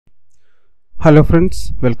Hello friends,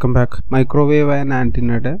 welcome back. Microwave and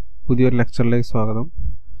ആൻറ്റിനയുടെ പുതിയൊരു ലെക്ചറിലേക്ക് സ്വാഗതം.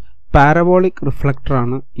 Parabolic reflector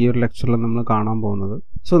ആണ് ഈ ഒരു ലെക്ചറിൽ നമ്മൾ കാണാൻ പോകുന്നത്.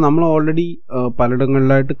 സോ നമ്മൾ ഓൾറെഡി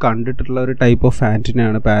പലയിടങ്ങളിലായിട്ട് കണ്ടിട്ടുള്ള ഒരു type of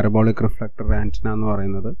ആൻറ്റിനയാണ് parabolic reflector antenna എന്ന്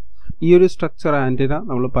പറയുന്നത്. ഈ ഒരു സ്ട്രക്ചർ ആൻറ്റിന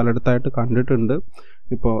നമ്മൾ പലയിടത്തായിട്ട് കണ്ടിട്ടുണ്ട്.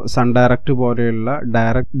 ഇപ്പോൾ സൺ ഡയറക്റ്റ് പോലെയുള്ള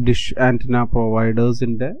ഡയറക്റ്റ് ഡിഷ് ആൻറ്റിന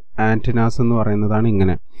പ്രൊവൈഡേഴ്സിൻ്റെ ആൻറ്റിനാസ് എന്ന് പറയുന്നതാണ്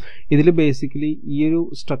ഇങ്ങനെ. ഇതിൽ ബേസിക്കലി ഈ ഒരു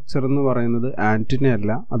സ്ട്രക്ചർ എന്ന് പറയുന്നത് ആൻറ്റിന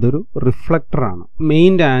അല്ല, അതൊരു റിഫ്ലക്ടറാണ്.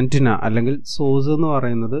 മെയിൻ ആൻറ്റിന അല്ലെങ്കിൽ സോഴ്സ് എന്ന്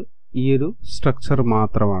പറയുന്നത് ഈ ഒരു സ്ട്രക്ചർ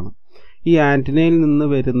മാത്രമാണ്. ഈ ആൻറ്റിനയിൽ നിന്ന്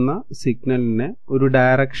വരുന്ന സിഗ്നലിനെ ഒരു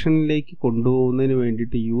ഡയറക്ഷനിലേക്ക് കൊണ്ടുപോകുന്നതിന്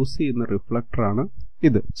വേണ്ടിയിട്ട് യൂസ് ചെയ്യുന്ന റിഫ്ലക്ടറാണ്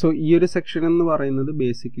ഇത്. സോ ഈ ഒരു സെക്ഷൻ എന്ന് പറയുന്നത്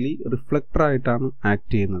ബേസിക്കലി റിഫ്ലക്ടർ ആയിട്ടാണ്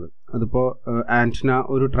ആക്ട് ചെയ്യുന്നത്. അതിപ്പോൾ ആൻറ്റിന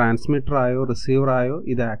ഒരു ട്രാൻസ്മിറ്റർ ആയോ റിസീവർ ആയോ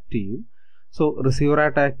ഇത് ആക്ട് ചെയ്യും. സോ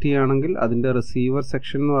റിസീവറായിട്ട് ആക്ട് ചെയ്യുകയാണെങ്കിൽ അതിൻ്റെ റിസീവർ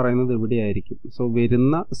സെക്ഷൻ എന്ന് പറയുന്നത് ഇവിടെയായിരിക്കും. സോ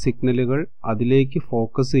വരുന്ന സിഗ്നലുകൾ അതിലേക്ക്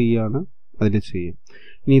ഫോക്കസ് ചെയ്യുകയാണ് അതിൽ ചെയ്യും.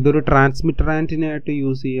 ഇനി ഇതൊരു ട്രാൻസ്മിറ്റർ ആൻറ്റിനയായിട്ട്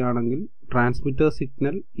യൂസ് ചെയ്യുകയാണെങ്കിൽ ട്രാൻസ്മിറ്റർ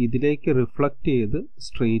സിഗ്നൽ ഇതിലേക്ക് റിഫ്ലക്റ്റ് ചെയ്ത്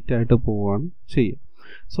സ്ട്രെയിറ്റ് ആയിട്ട് പോവുകയാണ് ചെയ്യുക.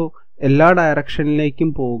 സോ എല്ലാ ഡയറക്ഷനിലേക്കും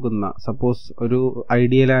പോകുന്ന, സപ്പോസ് ഒരു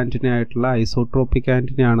ഐഡിയൽ ആൻറ്റിന ആയിട്ടുള്ള ഐസോട്രോപിക്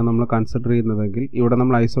ആൻറ്റിനയാണ് നമ്മൾ കൺസിഡർ ചെയ്യുന്നതെങ്കിൽ ഇവിടെ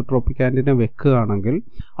നമ്മൾ ഐസോട്രോപിക് ആൻറ്റിന വെക്കുകയാണെങ്കിൽ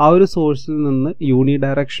ആ ഒരു സോഴ്സിൽ നിന്ന് യൂണി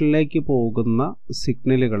ഡയറക്ഷനിലേക്ക് പോകുന്ന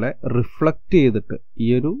സിഗ്നലുകളെ റിഫ്ലക്റ്റ് ചെയ്തിട്ട് ഈ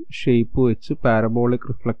ഒരു ഷേപ്പ് വെച്ച് പാരബോളിക്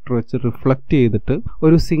റിഫ്ലക്ടർ വെച്ച് റിഫ്ലക്റ്റ് ചെയ്തിട്ട്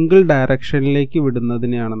ഒരു സിംഗിൾ ഡയറക്ഷനിലേക്ക്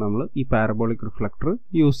വിടുന്നതിനെയാണ് നമ്മൾ ഈ പാരബോളിക് റിഫ്ലക്ടർ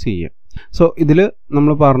യൂസ് ചെയ്യുക. സോ ഇതിൽ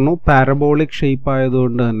നമ്മൾ പറഞ്ഞു പാരബോളിക് ഷേപ്പ്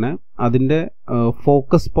ആയതുകൊണ്ട് തന്നെ അതിൻ്റെ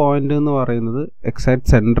ഫോക്കസ് പോയിന്റ് എന്ന് പറയുന്നത് എക്സാക്ട്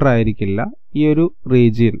സെൻറ്റർ ആയിരിക്കില്ല. ഈ ഒരു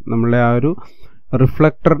റീജിയൻ നമ്മളെ ആ ഒരു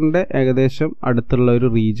റിഫ്ലക്ടറിൻ്റെ ഏകദേശം അടുത്തുള്ള ഒരു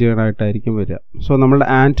റീജിയൻ ആയിട്ടായിരിക്കും വരിക. സോ നമ്മളുടെ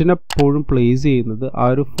ആൻറ്റിന എപ്പോഴും പ്ലേസ് ചെയ്യുന്നത് ആ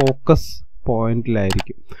ഒരു focus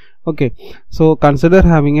പോയിന്റിലായിരിക്കും. Okay, so consider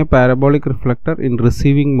having A parabolic reflector in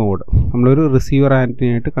receiving mode. നമ്മളൊരു റിസീവർ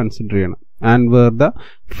ആൻറ്റിനയായിട്ട് കൺസിഡർ ചെയ്യണം. And where the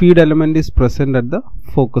feed element is present at the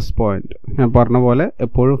focus point. ഞാൻ പറഞ്ഞ പോലെ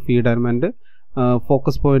എപ്പോഴും ഫീഡ് എലമെന്റ്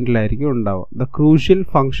ഫോക്കസ് പോയിന്റിലായിരിക്കും ഉണ്ടാവുക. The crucial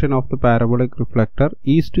function of the parabolic reflector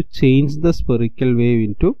is to change the spherical wave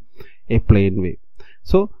in to A plane wave.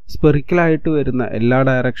 So സ്പെറിക്കലായിട്ട് വരുന്ന എല്ലാ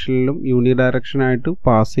ഡയറക്ഷനിലും യൂണി ഡയറക്ഷനായിട്ട്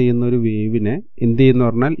pass ചെയ്യുന്ന ഒരു വേവിനെ എന്ത് ചെയ്യുന്ന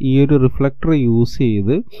പറഞ്ഞാൽ ഈ ഒരു റിഫ്ലക്ടർ യൂസ്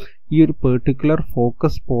ചെയ്ത് ഈ ഒരു പെർട്ടിക്കുലർ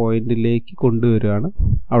ഫോക്കസ് പോയിന്റിലേക്ക് കൊണ്ടുവരികയാണ്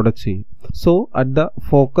അവിടെ ചെയ്യും. So at the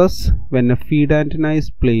focus when A feed antenna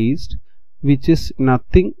is placed which is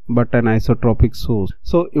nothing but an isotropic source.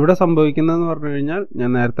 So ഇവിടെ സംഭവിക്കുന്നതെന്ന് പറഞ്ഞു കഴിഞ്ഞാൽ ഞാൻ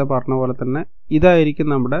നേരത്തെ പറഞ്ഞ പോലെ തന്നെ ഇതായിരിക്കും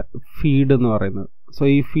നമ്മുടെ ഫീഡ് എന്ന് പറയുന്നത്. സോ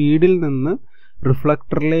ഈ ഫീഡിൽ നിന്ന്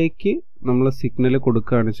റിഫ്ലക്ടറിലേക്ക് നമ്മൾ സിഗ്നൽ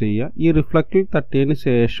കൊടുക്കുകയാണ് ചെയ്യുക. ഈ റിഫ്ലക്ടറിൽ തട്ടിയതിന്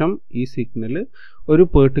ശേഷം ഈ സിഗ്നൽ ഒരു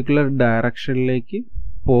പെർട്ടിക്കുലർ ഡയറക്ഷനിലേക്ക്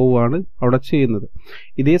പോവുകയാണ് അവിടെ ചെയ്യുന്നത്.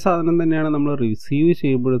 ഇതേ സാധനം തന്നെയാണ് നമ്മൾ റിസീവ്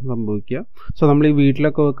ചെയ്യുമ്പോഴും സംഭവിക്കുക. സോ നമ്മൾ ഈ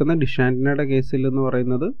വീട്ടിലൊക്കെ വെക്കുന്ന ഡിഷ് ആൻറ്റിനയുടെ കേസിൽ എന്ന്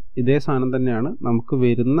പറയുന്നത് ഇതേ സാധനം തന്നെയാണ്. നമുക്ക്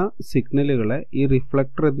വരുന്ന സിഗ്നലുകളെ ഈ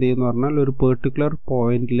റിഫ്ലക്ടർ എന്ത് ചെയ്യുന്ന പറഞ്ഞാൽ ഒരു പെർട്ടിക്കുലർ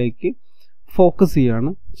പോയിന്റിലേക്ക് ഫോക്കസ്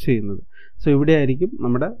ചെയ്യാണ് ചെയ്യുന്നത്. സോ ഇവിടെ ആയിരിക്കും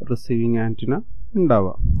നമ്മുടെ റിസീവിങ് ആൻറ്റിന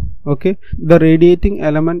ഉണ്ടാവുക. Okay, the radiating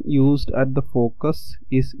element used at the focus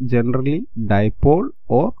is generally dipole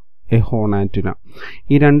or A horn antenna.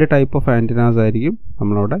 ഈ രണ്ട് ടൈപ്പ് ഓഫ് ആൻറ്റിനാസ് ആയിരിക്കും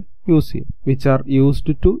നമ്മളവിടെ യൂസ് ചെയ്യുക, which are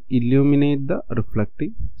used to illuminate the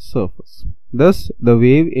reflecting surface. Thus the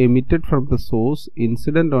wave emitted from the source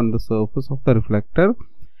incident on the surface of the reflector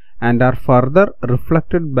and R further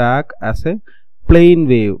reflected back as A plane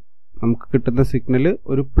wave. നമുക്ക് കിട്ടുന്ന signal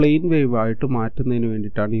ഒരു plane wave ആയിട്ട് മാറ്റുന്നതിന്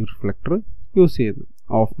വേണ്ടിയിട്ടാണ് ഈ reflector use ചെയ്യുന്നത്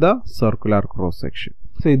of the circular cross section.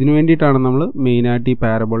 So ഇതിനു വേണ്ടിയിട്ടാണ് നമ്മൾ മെയിനായിട്ട് ഈ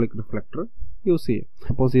പാരബോളിക് റിഫ്ലക്ടർ യൂസ് ചെയ്യും.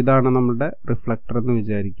 സപ്പോസ് ഇതാണ് നമ്മളുടെ റിഫ്ലക്ടർ എന്ന്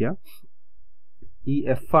വിചാരിക്കുക. ഈ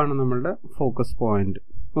എഫ് ആണ് നമ്മളുടെ ഫോക്കസ് പോയിന്റ്.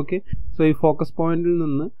 ഓക്കെ, സോ ഈ ഫോക്കസ് പോയിന്റിൽ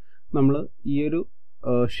നിന്ന് നമ്മൾ ഈ ഒരു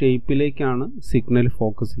ഷേപ്പിലേക്കാണ് സിഗ്നൽ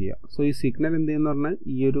ഫോക്കസ് ചെയ്യുക. സോ ഈ സിഗ്നൽ എന്ത് ചെയ്യുന്ന പറഞ്ഞാൽ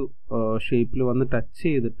ഈ ഒരു ഷേപ്പിൽ വന്ന് ടച്ച്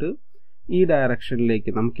ചെയ്തിട്ട് ഈ ഡയറക്ഷനിലേക്ക്,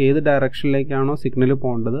 നമുക്ക് ഏത് ഡയറക്ഷനിലേക്കാണോ സിഗ്നൽ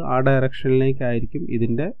പോകേണ്ടത് ആ ഡയറക്ഷനിലേക്കായിരിക്കും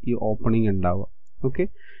ഇതിൻ്റെ ഈ ഓപ്പണിംഗ് ഉണ്ടാവുക. ഓക്കെ,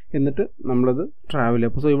 എന്നിട്ട് നമ്മളത് ട്രാവൽ ചെയ്യും.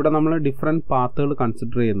 അപ്പോൾ സോ ഇവിടെ നമ്മൾ ഡിഫറെൻറ്റ് പാത്തുകൾ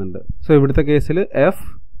കൺസിഡർ ചെയ്യുന്നുണ്ട്. സോ ഇവിടുത്തെ കേസിൽ എഫ്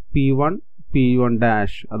P1 P1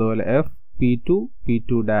 ഡാഷ്, അതുപോലെ F P2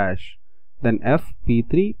 P2 dash, then F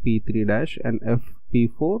P3 P3 dash and F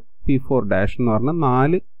P4 P4 dash എന്ന് പറഞ്ഞ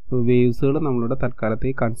 4 വേവ്സുകൾ നമ്മളിവിടെ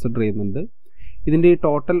തൽക്കാലത്തേക്ക് കൺസിഡർ ചെയ്യുന്നുണ്ട്. ഇതിൻ്റെ ഈ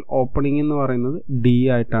ടോട്ടൽ ഓപ്പണിംഗ് എന്ന് പറയുന്നത് D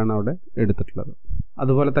ആയിട്ടാണ് അവിടെ എടുത്തിട്ടുള്ളത്.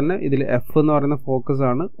 അതുപോലെ തന്നെ ഇതിൽ എഫ് എന്ന് പറയുന്ന ഫോക്കസ്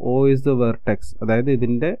ആണ്. O ഇസ് ദ വെർട്ടെക്സ്, അതായത്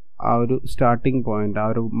ഇതിൻ്റെ ആ ഒരു സ്റ്റാർട്ടിംഗ് പോയിന്റ്, ആ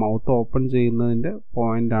ഒരു മൗത്ത് ഓപ്പൺ ചെയ്യുന്നതിൻ്റെ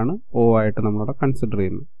പോയിന്റ് ആണ് O ആയിട്ട് നമ്മളിവിടെ കൺസിഡർ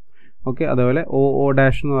ചെയ്യുന്നത്. ഓക്കെ, അതുപോലെ O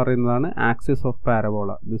ഡാഷ് എന്ന് പറയുന്നതാണ് axis of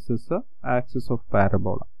parabola. This is the axis of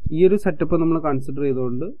parabola. ഈ ഒരു സെറ്റപ്പ് നമ്മൾ കൺസിഡർ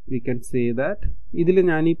ചെയ്തുകൊണ്ട് വി ക്യാൻ സേ ദാറ്റ് ഇതിൽ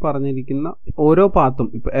ഞാൻ ഈ പറഞ്ഞിരിക്കുന്ന ഓരോ പാത്തും,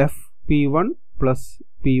 ഇപ്പോൾ F P1 plus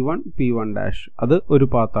P1 P1 dash അത് ഒരു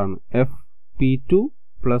പാത്താണ്. F P2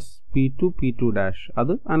 plus P2 P2 dash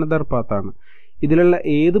അത് അനദർ പാത്താണ്. ഇതിലുള്ള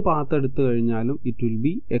ഏത് പാത്ത് എടുത്തു കഴിഞ്ഞാലും it will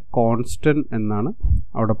be A constant എന്നാണ്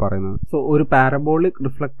അവിടെ പറയുന്നത്. സോ ഒരു പാരബോളിക്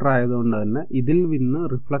റിഫ്ലക്ടർ ആയതുകൊണ്ട് തന്നെ ഇതിൽ നിന്ന്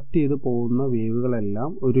റിഫ്ലക്ട് ചെയ്ത് പോകുന്ന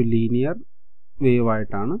വേവുകളെല്ലാം ഒരു ലീനിയർ വേവ്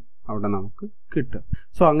ആയിട്ടാണ് അവിടെ നമുക്ക് കിട്ടുക.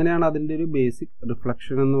 സോ അങ്ങനെയാണ് അതിൻ്റെ ഒരു ബേസിക്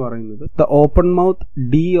റിഫ്ലക്ഷൻ എന്ന് പറയുന്നത്. The open mouth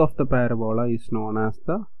D of the parabola is known as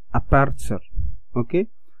the aperture. Okay,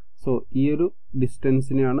 so ഈ ഒരു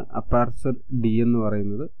ഡിസ്റ്റൻസിനെയാണ് അപ്പാർച്ചർ ഡി എന്ന്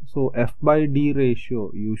പറയുന്നത്. So F by D ratio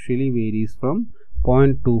usually varies from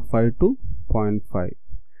 0.25 to 0.5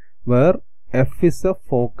 where f is the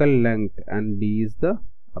focal length and d is the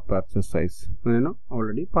aperture size. ഞാൻ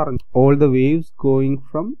already പറഞ്ഞു. All the waves going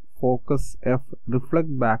from focus f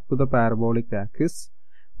reflect back to the parabolic axis,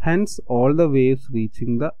 hence all the waves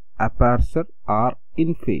reaching the aperture are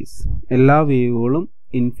in phase. എല്ലാ വേവുകളും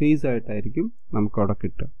in phase ആയിട്ടായിരിക്കും നമുക്ക് അവിടെ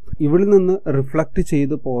കിട്ടുക. ഇവിടെ നിന്ന് reflect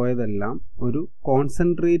ചെയ്ത് പോയതെല്ലാം ഒരു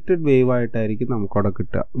കോൺസെൻട്രേറ്റഡ് വേവ് ആയിട്ടായിരിക്കും നമുക്ക് അവിടെ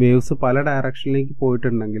കിട്ടുക. വേവ്സ് പല ഡയറക്ഷനിലേക്ക്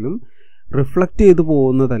പോയിട്ടുണ്ടെങ്കിലും റിഫ്ലക്ട് ചെയ്ത്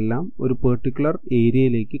പോകുന്നതെല്ലാം ഒരു പെർട്ടിക്കുലർ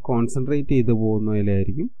ഏരിയയിലേക്ക് കോൺസെൻട്രേറ്റ് ചെയ്ത്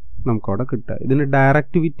പോകുന്നതിലായിരിക്കും നമുക്കവിടെ കിട്ടുക. ഇതിന്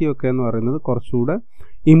ഡയറക്ടിവിറ്റി ഒക്കെ എന്ന് പറയുന്നത് കുറച്ചുകൂടെ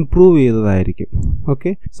improve ചെയ്തതായിരിക്കും.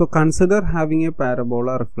 Okay, so consider having A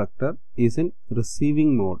parabola reflector is in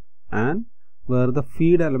receiving mode and where the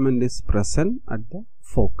feed element is present at the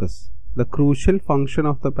focus. The crucial function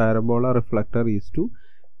of the parabola reflector is to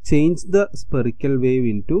change the spherical wave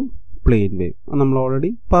into plane wave. നമ്മൾ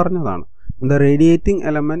already പറഞ്ഞതാണ്. The radiating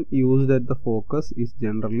element used at the focus is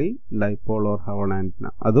generally dipole or Havon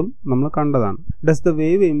antenna. അതും നമ്മൾ കണ്ടതാണ്. Does the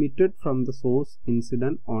wave emitted from the source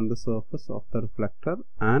incident on the surface of the reflector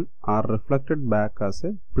and are reflected back as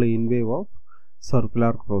a plane wave of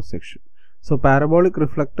circular cross section. So parabolic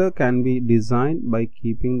reflector can be designed by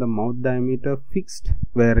keeping the mouth diameter fixed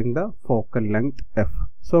varying the focal length f.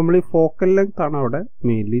 So നമ്മൾ ഈ focal length ആണ് അവിടെ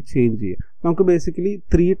mainly change ചെയ്യുക. നമുക്ക് basically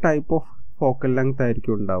 3 type of focal length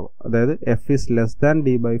ആയിരിക്കും ഉണ്ടാവുക. അതായത് f is less than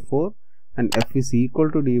d/4 and f is equal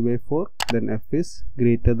to d/4, then f is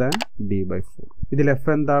greater than d/4. ഇതിൽ f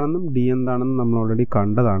എന്താണെന്നും d എന്താണെന്നും നമ്മൾ ഓൾറെഡി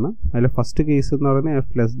കണ്ടതാണ്. അതിൽ ഫസ്റ്റ് കേസ് എന്ന് പറയുന്നത്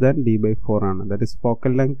f less than d/4 ആണ്. That is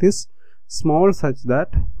focal length is small such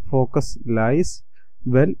that focus lies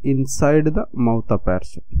well inside the mouth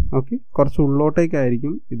aperture. Okay, കുറച്ച്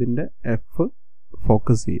ഉള്ളോട്ടേക്കായിരിക്കും ഇതിൻ്റെ എഫ്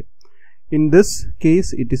ഫോക്കസ് ചെയ്യുക. In this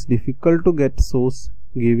case it is difficult to get source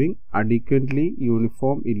giving adequately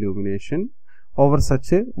uniform illumination over such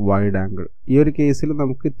a wide angle. ഈ ഒരു കേസിൽ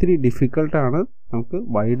നമുക്ക് ഇത്തിരി ഡിഫിക്കൽട്ടാണ് നമുക്ക്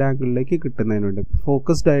wide ആംഗിളിലേക്ക് കിട്ടുന്നതിന് വേണ്ടി.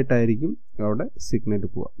 ഫോക്കസ്ഡ് ആയിട്ടായിരിക്കും അവിടെ സിഗ്നൽ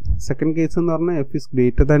പോവുക. സെക്കൻഡ് കേസ് എന്ന് പറഞ്ഞാൽ F is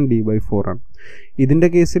greater than d/4 ആണ്. ഇതിന്റെ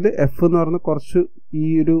കേസിൽ എഫ് എന്ന് പറഞ്ഞാൽ കുറച്ച് ഈ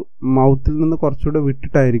ഒരു മൗത്തിൽ നിന്ന് കുറച്ചുകൂടെ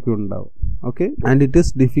വിട്ടിട്ടായിരിക്കും ഉണ്ടാവും. Okay, and it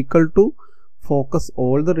is difficult to focus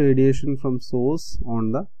all the radiation from source on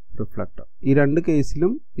the reflector. ഈ രണ്ട്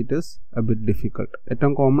കേസിലും it is A bit difficult.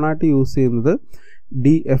 ഏറ്റവും കോമൺ ആയിട്ട് യൂസ് ചെയ്യുന്നത്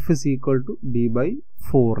df is equal to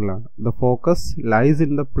d/4 ലാണ്. The focus lies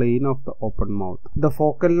in the plane of the open mouth. The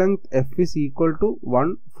focal length f is equal to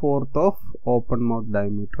 1/4 of open mouth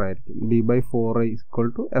diameter ആയിരിക്കും. d/4 is equal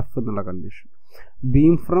to f എന്നുള്ള condition.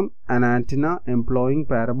 Beam from an antenna employing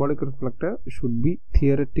parabolic reflector should be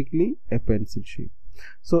theoretically a pencil shape.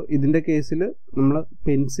 So ഇതിന്റെ കേസിൽ നമ്മൾ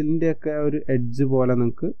പെൻസിലിന്റെ ഒക്കെ ഒരു edge പോലെ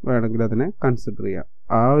നിങ്ങൾക്ക് വേണമെങ്കിൽ അതിനെ കൺസിഡർ ചെയ്യാം.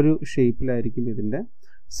 ആ ഒരു ഷേപ്പിലായിരിക്കും ഇതിന്റെ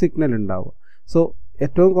സിഗ്നൽ ഉണ്ടാവുക. സോ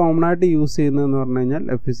ഏറ്റവും കോമൺ ആയിട്ട് യൂസ് ചെയ്യുന്നതെന്ന് പറഞ്ഞു കഴിഞ്ഞാൽ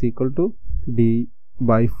F is equal to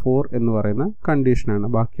d/4 എന്ന് പറയുന്ന കണ്ടീഷനാണ്.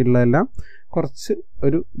 ബാക്കിയുള്ളതെല്ലാം കുറച്ച്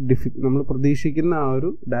ഒരു നമ്മൾ പ്രതീക്ഷിക്കുന്ന ആ ഒരു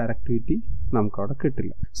ഡയറക്ടിവിറ്റി നമുക്ക് അവിടെ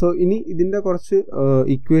കിട്ടില്ല. സോ ഇനി ഇതിന്റെ കുറച്ച്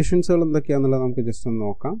ഇക്വേഷൻസുകൾ എന്തൊക്കെയാണെന്നുള്ളത് നമുക്ക് ജസ്റ്റ് ഒന്ന്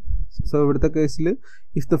നോക്കാം. സോ ഇവിടുത്തെ കേസിൽ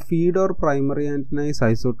if the feed or primary antenna is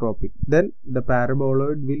isotropic then the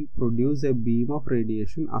paraboloid will produce A beam of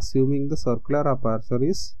radiation assuming the circular aperture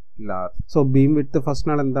is large. So beam width first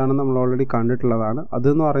നാൾ എന്താണെന്ന് നമ്മൾ ഓൾറെഡി കണ്ടിട്ടുള്ളതാണ്.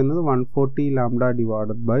 അതെന്ന് പറയുന്നത് 140 ലാംഡ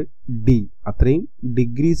ഡിവൈഡഡ് ബൈ ഡി, അത്രയും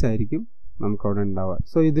degrees ആയിരിക്കും നമുക്ക് അവിടെ ഉണ്ടാവുക.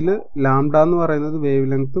 സോ ഇതിൽ ലാംഡ എന്ന് പറയുന്നത് വേവ്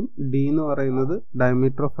ലെങ്ത്തും ഡി എന്ന് പറയുന്നത്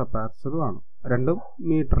ഡയമീറ്റർ ഓഫ് അപ്പാർച്ചറും ആണ്. രണ്ടും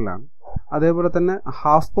മീറ്ററിലാണ്. അതേപോലെ തന്നെ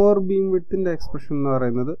ഹാഫ് പവർ ബീം വിഡ്ത്തിന്റെ എക്സ്പ്രഷൻ എന്ന്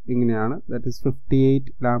പറയുന്നത് ഇങ്ങനെയാണ്. That is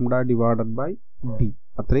 58 lambda divided by D,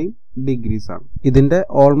 അത്രയും ഡിഗ്രീസ് ആണ്. ഇതിന്റെ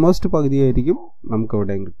ഓൾമോസ്റ്റ് പകുതിയായിരിക്കും നമുക്ക്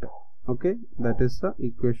ഇവിടെയും കിട്ടുക. Okay, that is the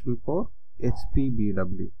equation for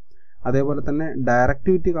HPBW. അതേപോലെ തന്നെ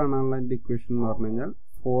ഡയറക്ടിവിറ്റി കാണാനുള്ള ഇക്വേഷൻ എന്ന് പറഞ്ഞു കഴിഞ്ഞാൽ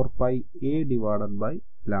 4πA divided by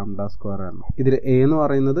lambda square ആണ്. ഇതിൽ എ എന്ന്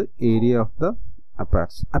പറയുന്നത് area of the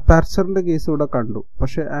aperture. അപ്പാർച്ചറിന്റെ case ഇവിടെ കണ്ടു.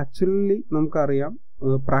 പക്ഷെ ആക്ച്വലി നമുക്കറിയാം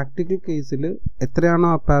പ്രാക്ടിക്കൽ കേസിൽ എത്രയാണോ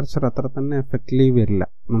അപ്പാർച്ചർ അത്ര തന്നെ എഫക്റ്റീവ് വരില്ല.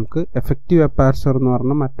 നമുക്ക് എഫക്റ്റീവ് അപ്പാർച്ചർ എന്ന്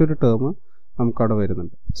പറഞ്ഞ മറ്റൊരു ടേം നമുക്കവിടെ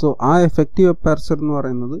വരുന്നുണ്ട്. സോ ആ എഫക്റ്റീവ് അപ്പാർച്ചർ എന്ന്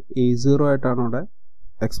പറയുന്നത് A0 ആയിട്ടാണ് അവിടെ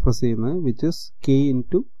എക്സ്പ്രസ് ചെയ്യുന്നത് which is k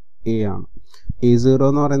into a ആണ്. A0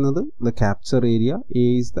 എന്ന് പറയുന്നത് the capture area, a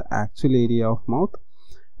is the actual area of mouth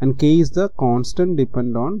and k is the constant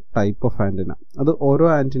depend on type of antenna. അത് ഓരോ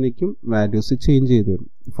ആൻറ്റിനയ്ക്കും വാല്യൂസ് ചേഞ്ച് ചെയ്ത് വരും.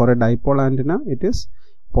 Four A dipole antenna it is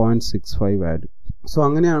 0.65 value. So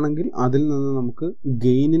അങ്ങനെയാണെങ്കിൽ അതിൽ നിന്ന് നമുക്ക്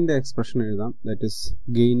ഗെയിനിൻ്റെ എക്സ്പ്രഷൻ എഴുതാം. That is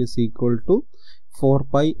gain is equal to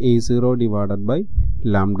 4πa0 divided by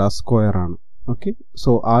lambda square ആണ്. ഓക്കെ,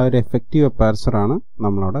 സോ ആ ഒരു എഫക്റ്റീവ് അപ്പാർച്ചർ ആണ്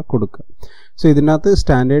നമ്മളവിടെ കൊടുക്കുക. സോ ഇതിനകത്ത്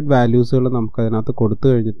സ്റ്റാൻഡേർഡ് വാല്യൂസുകൾ നമുക്ക് അതിനകത്ത് കൊടുത്തു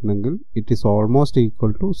കഴിഞ്ഞിട്ടുണ്ടെങ്കിൽ it is almost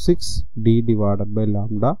equal to 6d divided by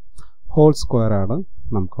lambda whole square ആണ്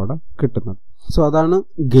നമുക്കവിടെ കിട്ടുന്നത്. സോ അതാണ്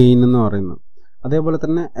ഗെയിൻ എന്ന് പറയുന്നത്. അതേപോലെ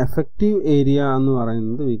തന്നെ എഫക്റ്റീവ് ഏരിയ എന്ന്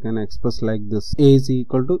പറയുന്നത് we can express like this, A is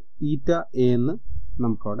equal to ഈറ്റ എ എന്ന്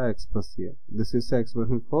നമുക്കവിടെ എക്സ്പ്രസ് ചെയ്യാം. This is the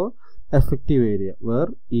expression for effective area where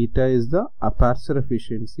eta is the aperture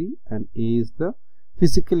efficiency and a is the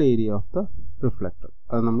physical area of the reflector.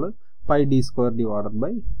 അത് നമ്മൾ πd square divided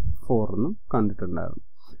by 4 എന്നും കണ്ടിട്ടുണ്ടായിരുന്നു.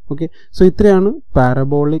 Okay, so ഇത്രയാണ്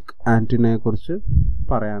parabolic ആൻറ്റിനയെ കുറിച്ച്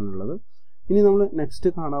പറയാനുള്ളത്. ഇനി നമ്മൾ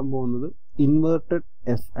നെക്സ്റ്റ് കാണാൻ പോകുന്നത് ഇൻവേർട്ടഡ്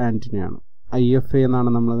എഫ് ആൻറ്റിനയാണ്. IFA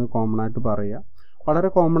എന്നാണ് നമ്മളത് കോമൺ ആയിട്ട് പറയുക. വളരെ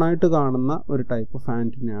കോമൺ ആയിട്ട് കാണുന്ന ഒരു type of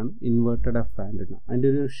ആൻറ്റിനയാണ് inverted F antenna. അതിൻ്റെ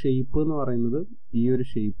ഒരു ഷേപ്പ് എന്ന് പറയുന്നത് ഈ ഒരു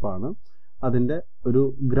ഷേപ്പാണ്. അതിൻ്റെ ഒരു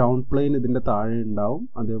ഗ്രൗണ്ട് പ്ലെയിൻ ഇതിൻ്റെ താഴെ ഉണ്ടാവും.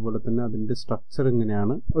 അതേപോലെ തന്നെ അതിൻ്റെ സ്ട്രക്ചർ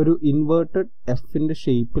ഇങ്ങനെയാണ്. ഒരു ഇൻവേർട്ടഡ് എഫിൻ്റെ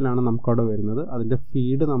ഷേപ്പിലാണ് നമുക്കവിടെ വരുന്നത്. അതിൻ്റെ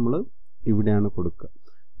ഫീഡ് നമ്മൾ ഇവിടെയാണ് കൊടുക്കുക.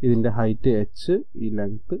 ഇതിൻ്റെ ഹൈറ്റ് h, ഈ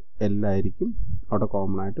ലെങ്ത് L ആയിരിക്കും അവിടെ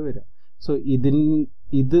കോമൺ ആയിട്ട് വരിക. സോ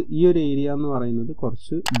ഈ ഒരു ഏരിയ എന്ന് പറയുന്നത്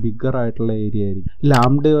കുറച്ച് ബിഗർ ആയിട്ടുള്ള ഏരിയ ആയിരിക്കും.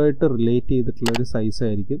 ലാംഡയുമായിട്ട് റിലേറ്റ് ചെയ്തിട്ടുള്ള ഒരു സൈസ്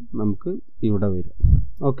ആയിരിക്കും നമുക്ക് ഇവിടെ വരിക.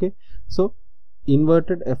 Okay, so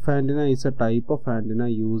inverted F antenna is A type of antenna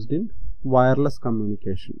used in wireless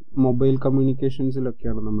communication. Mobile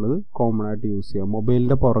കമ്മ്യൂണിക്കേഷൻസിലൊക്കെയാണ് നമ്മളിത് കോമൺ ആയിട്ട് യൂസ് ചെയ്യുക.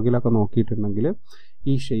 മൊബൈലിൻ്റെ പുറകിലൊക്കെ നോക്കിയിട്ടുണ്ടെങ്കിൽ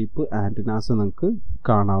ഈ ഷേപ്പ് ആൻറ്റിനാസ് നമുക്ക്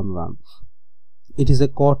കാണാവുന്നതാണ്. It is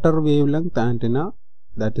A quarter wave length antenna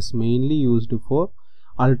that is mainly used for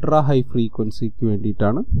ultra high ഫ്രീക്വൻസിക്ക്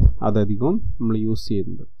വേണ്ടിയിട്ടാണ് അതധികം നമ്മൾ യൂസ്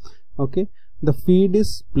ചെയ്യുന്നത്. Okay, the feed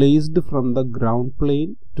is placed from the ground plain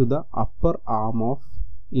to the upper am of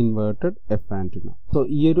inverted F antenna. So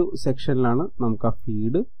ഈ ഒരു സെക്ഷനിലാണ് നമുക്ക് ആ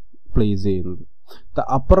feed place ചെയ്യുന്നത്. The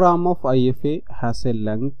upper am of IFA has A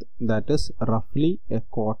length that is റഫ്ലി A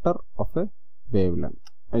quarter of A wave length.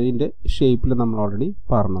 അതിൻ്റെ ഷേപ്പിൽ നമ്മൾ already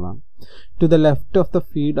പറഞ്ഞതാണ്. To the left of the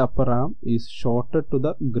feed upper arm is shorter to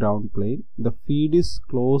the ground plane. The feed is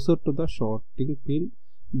closer to the shorting pin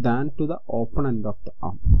than to the open end of the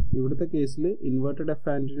arm. ഇവിടുത്തെ കേസിൽ inverted F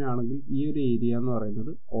antenna ആണെങ്കിൽ ഈ ഒരു area എന്ന്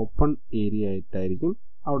പറയുന്നത് open area ആയിട്ടായിരിക്കും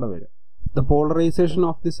അവിടെ വരിക. The polarization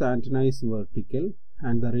of this antenna is vertical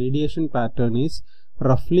and the radiation pattern is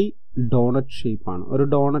roughly donut shape ആണ്. ഒരു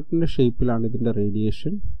ഡോണറ്റിന്റെ ഷേപ്പിലാണ് ഇതിന്റെ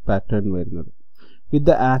റേഡിയേഷൻ പാറ്റേൺ വരുന്നത്. With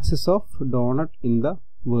the axis of donut in the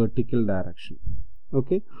vertical direction.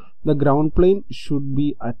 Okay, the ground plane should be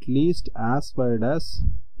at least as wide as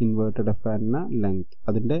inverted F antenna length.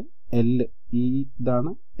 അതിൻ്റെ L,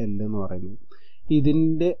 ഇതാണ് L എന്ന് പറയുന്നത്.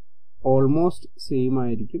 ഇതിൻ്റെ ഓൾമോസ്റ്റ് സെയിം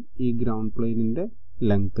ആയിരിക്കും ഈ ഗ്രൗണ്ട് പ്ലെയിനിൻ്റെ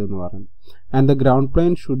ലെങ്ത് എന്ന് പറയുന്നത്. And the ground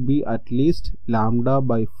plain should be at least lambda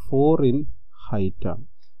by 4 in height ആണ്.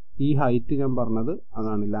 ഈ ഹൈറ്റ് ഞാൻ പറഞ്ഞത്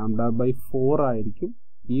അതാണ്, ലാംഡ ബൈ 4 ആയിരിക്കും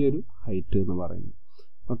ഈ ഒരു ഹൈറ്റ് എന്ന് പറയുന്നത്.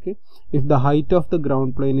 Okay, if the height of the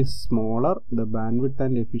ground plane is smaller, the bandwidth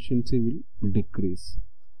and efficiency will decrease.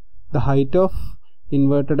 The height of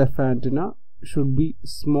inverted F antenna should be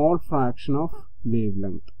small fraction of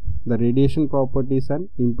wavelength. The radiation properties and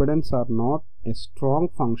impedance are not a strong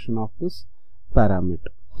function of this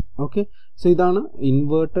parameter. Okay, so ഇതാണ്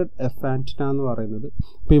inverted F antenna എന്ന് പറയുന്നത്.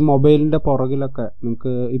 ഇപ്പോൾ ഈ മൊബൈലിൻ്റെ പുറകിലൊക്കെ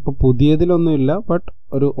നിങ്ങൾക്ക് ഇപ്പോൾ പുതിയതിലൊന്നുമില്ല, but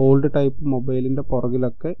ഒരു old type മൊബൈലിൻ്റെ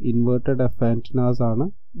പുറകിലൊക്കെ ഇൻവേർട്ടഡ് എഫ് ആൻറ്റിനാസ് ആണ്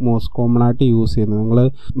മോസ്റ്റ് കോമൺ ആയിട്ട് യൂസ് ചെയ്യുന്നത്. നിങ്ങൾ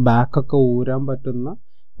ബാക്കൊക്കെ ഊരാൻ പറ്റുന്ന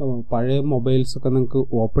പഴയ മൊബൈൽസൊക്കെ നിങ്ങൾക്ക്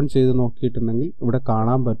ഓപ്പൺ ചെയ്ത് നോക്കിയിട്ടുണ്ടെങ്കിൽ ഇവിടെ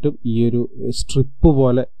കാണാൻ പറ്റും ഈ ഒരു സ്ട്രിപ്പ്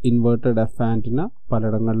പോലെ ഇൻവേർട്ടഡ് എഫ് ആൻറ്റിന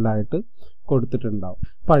പലയിടങ്ങളിലായിട്ട് കൊടുത്തിട്ടുണ്ടാവും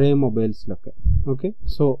പഴയ മൊബൈൽസിലൊക്കെ. ഓക്കെ,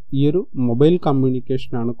 സോ ഈ ഒരു മൊബൈൽ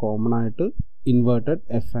കമ്മ്യൂണിക്കേഷനാണ് കോമൺ ആയിട്ട് ഇൻവേർട്ടഡ്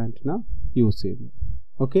എഫ് ആൻറ്റിന യൂസ് ചെയ്യുന്നത്.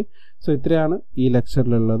 ഓക്കെ, സോ ഇത്രയാണ് ഈ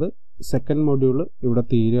ലെക്ചറിലുള്ളത്. സെക്കൻഡ് മൊഡ്യൂൾ ഇവിടെ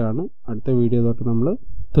തീരുകയാണ്. അടുത്ത വീഡിയോ തൊട്ട് നമ്മൾ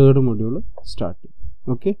തേർഡ് മൊഡ്യൂൾ സ്റ്റാർട്ട് ചെയ്യും.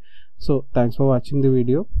 Okay, so thanks for watching the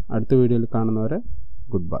video. അടുത്ത വീഡിയോയിൽ കാണുന്നവരെ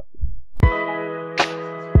ഗുഡ് ബൈ.